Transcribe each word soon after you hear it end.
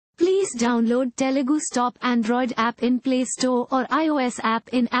Please download Telugu Stop Android app in Play Store or iOS app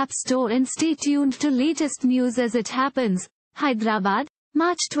in App Store and stay tuned to latest news as it happens. Hyderabad,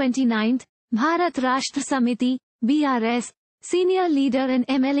 March 29. Bharat Rashtra Samiti, BRS, senior leader and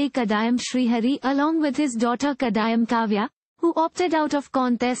MLA Kadiyam Srihari along with his daughter Kadiyam Kavya, who opted out of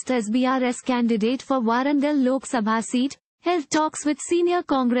contest as BRS candidate for Warangal Lok Sabha seat, held talks with senior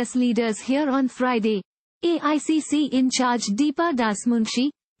Congress leaders here on Friday. AICC in charge Deepa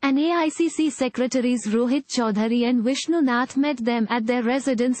Dasmunshi and AICC secretaries Rohit Chaudhary and Vishnu Nath met them at their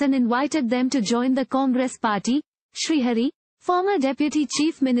residence and invited them to join the Congress party. Srihari, former Deputy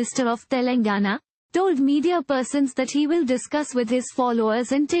Chief Minister of Telangana, told media persons that he will discuss with his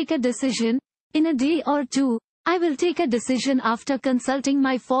followers and take a decision in a day or two. I will take a decision after consulting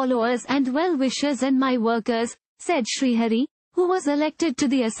my followers and well-wishers and my workers, said Srihari, who was elected to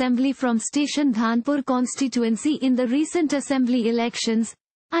the assembly from station Ghanpur constituency in the recent assembly elections.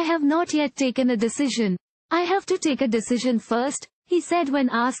 I have not yet taken a decision. I have to take a decision first, he said when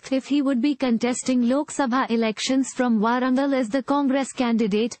asked if he would be contesting Lok Sabha elections from Warangal as the Congress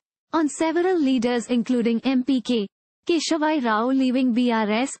candidate. On several leaders including MP K. Keshavai Rao leaving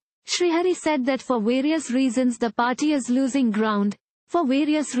BRS, Srihari said that for various reasons the party is losing ground. For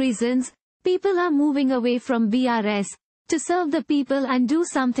various reasons, people are moving away from BRS. To serve the people and do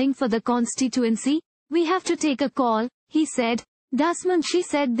something for the constituency, we have to take a call, he said. Dasmunshi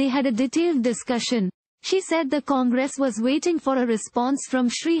said they had a detailed discussion. She said the Congress was waiting for a response from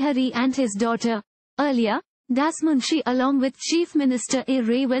Srihari and his daughter. Earlier, Dasmunshi along with Chief Minister A.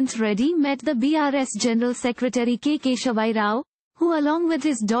 Revanth Reddy met the BRS General Secretary K. Keshavai Rao, who along with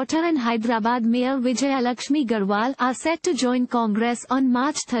his daughter and Hyderabad Mayor Vijayalakshmi Gadwal are set to join Congress on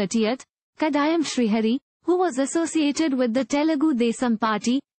March 30. Kadiyam Srihari, who was associated with the Telugu Desam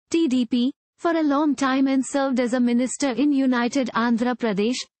party, TDP, for a long time and served as a minister in United Andhra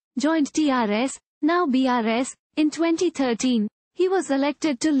Pradesh, joined TRS, now BRS, in 2013. He was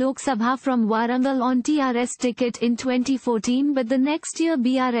elected to Lok Sabha from Warangal on TRS ticket in 2014 but the next year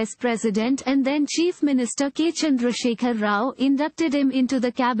BRS President and then Chief Minister K. Chandrasekhar Rao inducted him into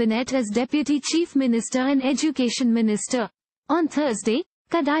the cabinet as Deputy Chief Minister and Education Minister. On Thursday,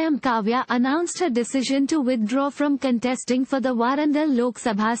 Kadiyam Kavya announced her decision to withdraw from contesting for the Warangal Lok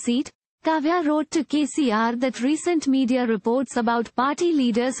Sabha seat. Kavya wrote to KCR that recent media reports about party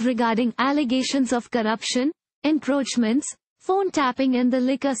leaders regarding allegations of corruption, encroachments, phone tapping and the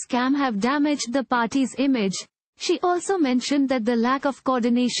liquor scam have damaged the party's image. She also mentioned that the lack of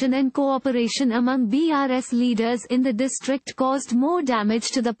coordination and cooperation among BRS leaders in the district caused more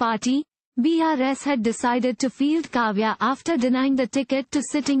damage to the party. BRS had decided to field Kavya after denying the ticket to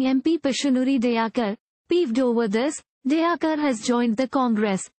sitting MP Pashunuri Dayakar. Peeved over this, Dayakar has joined the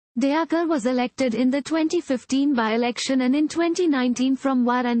Congress. Dayakar was elected in the 2015 by-election and in 2019 from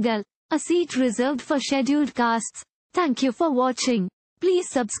Warangal, a seat reserved for scheduled castes. Thank you for watching. Please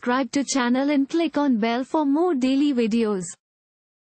subscribe to channel and click on bell for more daily videos.